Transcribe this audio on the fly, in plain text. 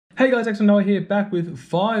Hey guys, xImNoah here, back with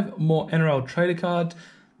 5 more NRL trader cards.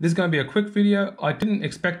 This is going to be a quick video. I didn't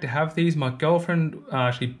expect to have these. My girlfriend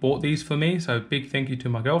actually bought these for me, so big thank you to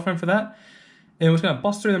my girlfriend for that. And we're going to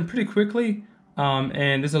bust through them pretty quickly.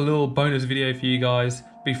 And there's a little bonus video for you guys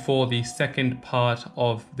before the second part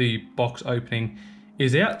of the box opening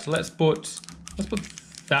is out. So let's put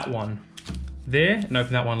that one there and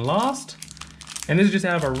open that one last. And this is just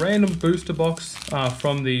out of a random booster box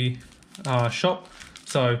from the shop.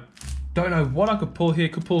 So don't know what I could pull here.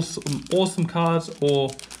 Could pull some awesome cards or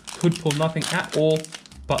could pull nothing at all.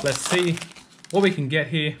 But let's see what we can get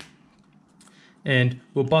here. And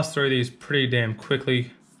we'll bust through these pretty damn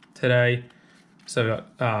quickly today. So we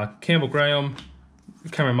got Campbell Graham,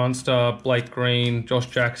 Cameron Munster, Blake Green, Josh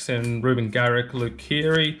Jackson, Ruben Garrick, Luke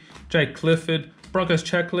Keary, Jake Clifford, Broncos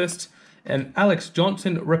Checklist, and Alex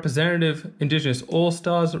Johnson, Representative Indigenous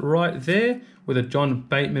All-Stars right there with a John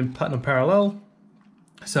Bateman Platinum Parallel.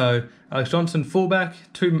 So Alex Johnson, fullback,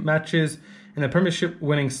 2 matches, and the premiership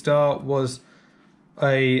winning star was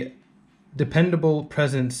a dependable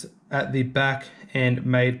presence at the back and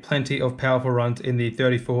made plenty of powerful runs in the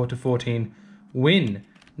 34-14 win.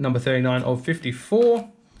 Number 39 of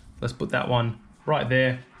 54. Let's put that one right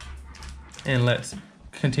there. And let's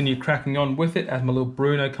continue cracking on with it as my little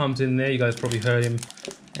Bruno comes in there. You guys probably heard him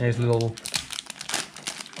and his little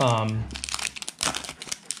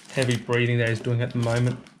heavy breathing that he's doing at the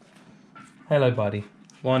moment. Hello, buddy.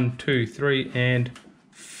 1, 2, 3, and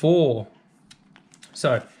 4.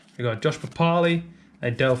 So we got Josh Papali,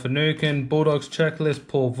 Adele Finucane, Bulldogs Checklist,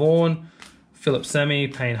 Paul Vaughan, Philip Semi,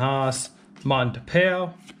 Payne Haas, Martin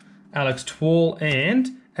Tapau, Alex Twall, and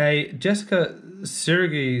a Jessica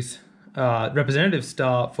Sirigis representative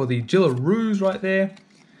star for the Gillaroos right there.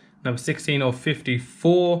 Number 16 of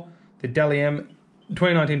 54. The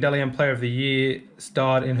 2019 Dally M Player of the Year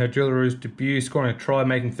starred in her Gillaroos debut, scoring a try,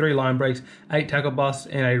 making 3 line breaks, 8 tackle busts,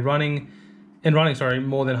 and running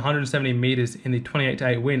more than 170 meters in the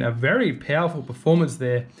 28-8 win. A very powerful performance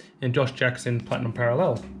there in Josh Jackson Platinum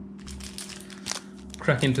Parallel.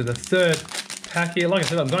 Crack into the third pack here. Like I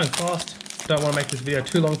said, I'm going fast. Don't want to make this video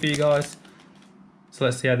too long for you guys. So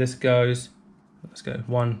let's see how this goes. Let's go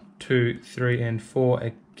 1, 2, 3, and 4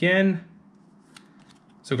 again.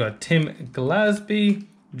 So we've got Tim Glasby,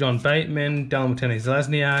 John Bateman, Dallin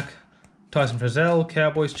Watene-Zelezniak, Tyson Frizzell,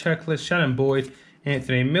 Cowboys Checklist, Shannon Boyd,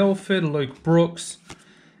 Anthony Milford, Luke Brooks,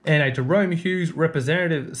 and a Jerome Hughes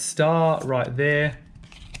representative star right there.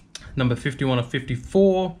 Number 51 of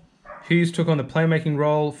 54. Hughes took on the playmaking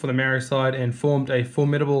role for the Maori side and formed a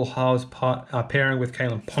formidable halves pairing with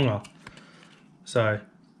Kalen Ponga. So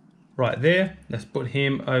right there, let's put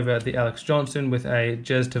him over the Alex Johnson with a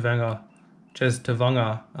Jez Tavanga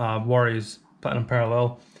Warriors Platinum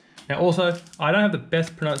Parallel. Now also, I don't have the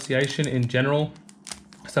best pronunciation in general,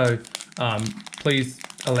 so please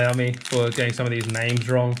allow me for getting some of these names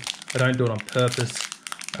wrong. I don't do it on purpose.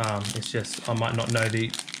 It's just I might not know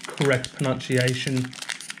the correct pronunciation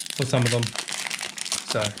for some of them.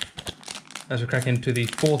 So as we crack into the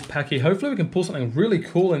 4th pack here, hopefully we can pull something really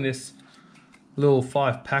cool in this little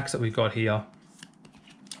 5 packs that we've got here.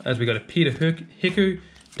 As we go to Peter Hiku,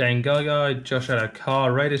 Dane Gagai, Josh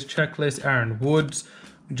Adokar, Raiders Checklist, Aaron Woods,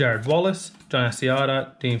 Jared Wallace, John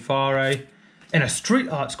Asiata, Dean Farre, and a Street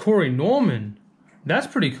Arts Corey Norman. That's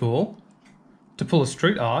pretty cool to pull a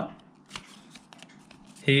Street Art.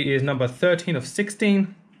 He is number 13 of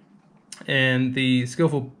 16. And the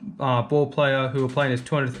skillful ball player who will play in his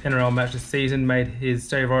 200th NRL match this season made his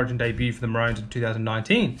State of Origin debut for the Maroons in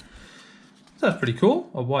 2019. So that's pretty cool.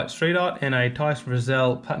 A white Street Art and a Tyson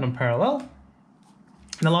Frizzell Platinum Parallel.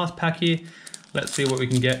 In the last pack here, let's see what we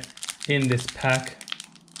can get in this pack.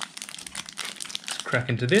 Let's crack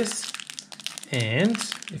into this. And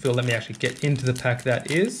if you'll let me actually get into the pack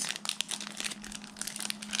that is.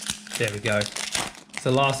 There we go. It's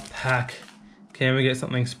the last pack. Can we get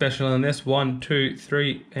something special in this? 1, 2,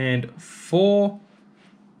 3, and 4.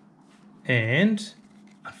 And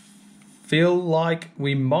I feel like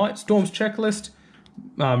we might. Storm's Checklist.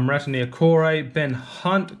 Ratania Corey, Ben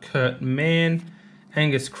Hunt, Kurt Mann,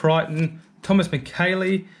 Angus Crichton, Thomas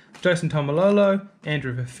McKaylee, Jason Tomalolo,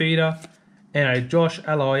 Andrew Fafita, and a Josh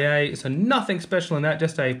Aloye. So nothing special in that,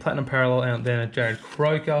 just a Platinum Parallel and then a Jared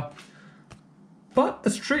Croker. But the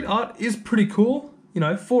Street Art is pretty cool. You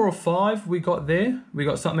know, 4 or 5 we got there. We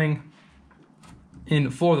got something in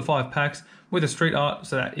 4 of the 5 packs with a Street Art.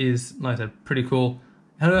 So that is, like I said, pretty cool.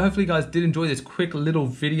 And hopefully you guys did enjoy this quick little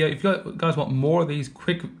video. If you guys want more of these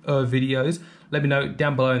quick videos, let me know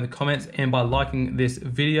down below in the comments and by liking this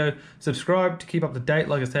video. Subscribe to keep up to date.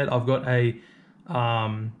 Like I said, I've got a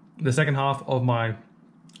the second half of my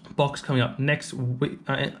box coming up next week,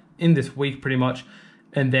 in this week pretty much.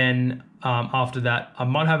 And then after that, I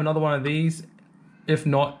might have another one of these. If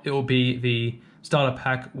not, it will be the starter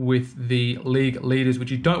pack with the league leaders,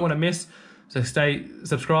 which you don't want to miss. So stay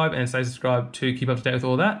subscribed to keep up to date with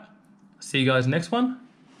all that. See you guys next one.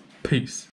 Peace.